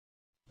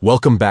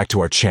Welcome back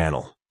to our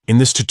channel. In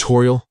this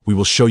tutorial, we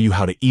will show you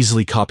how to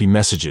easily copy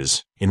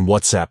messages in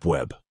WhatsApp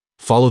Web.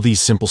 Follow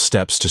these simple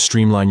steps to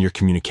streamline your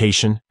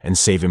communication and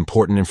save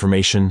important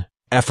information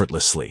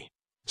effortlessly.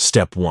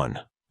 Step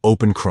 1.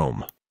 Open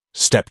Chrome.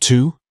 Step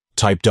 2.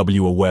 Type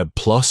WAWeb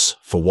Plus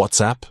for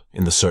WhatsApp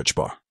in the search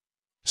bar.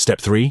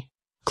 Step 3.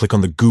 Click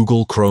on the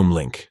Google Chrome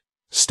link.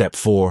 Step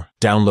 4.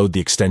 Download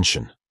the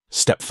extension.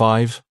 Step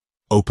 5.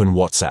 Open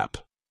WhatsApp.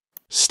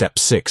 Step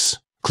 6.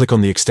 Click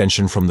on the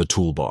extension from the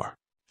toolbar.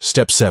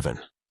 Step 7.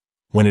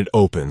 When it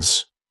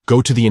opens,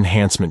 go to the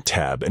Enhancement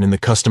tab and in the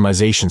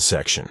Customization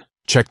section,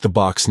 check the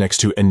box next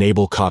to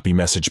Enable Copy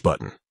Message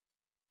button.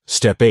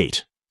 Step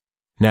 8.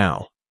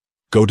 Now,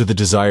 go to the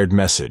desired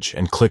message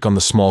and click on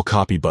the small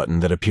copy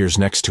button that appears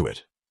next to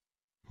it.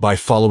 By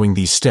following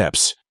these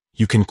steps,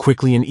 you can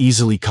quickly and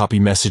easily copy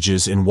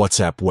messages in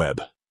WhatsApp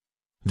Web.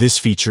 This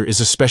feature is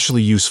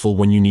especially useful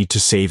when you need to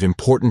save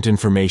important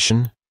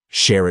information,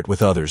 share it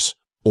with others,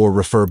 or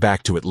refer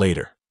back to it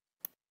later.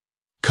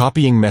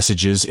 Copying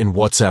messages in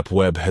WhatsApp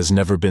Web has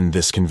never been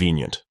this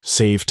convenient.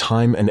 Save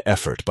time and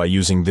effort by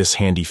using this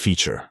handy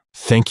feature.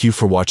 Thank you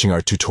for watching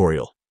our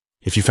tutorial.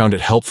 If you found it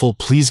helpful,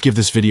 please give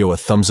this video a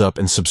thumbs up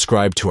and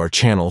subscribe to our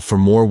channel for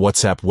more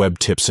WhatsApp Web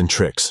tips and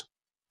tricks.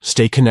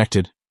 Stay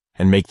connected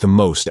and make the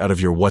most out of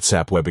your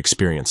WhatsApp Web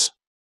experience.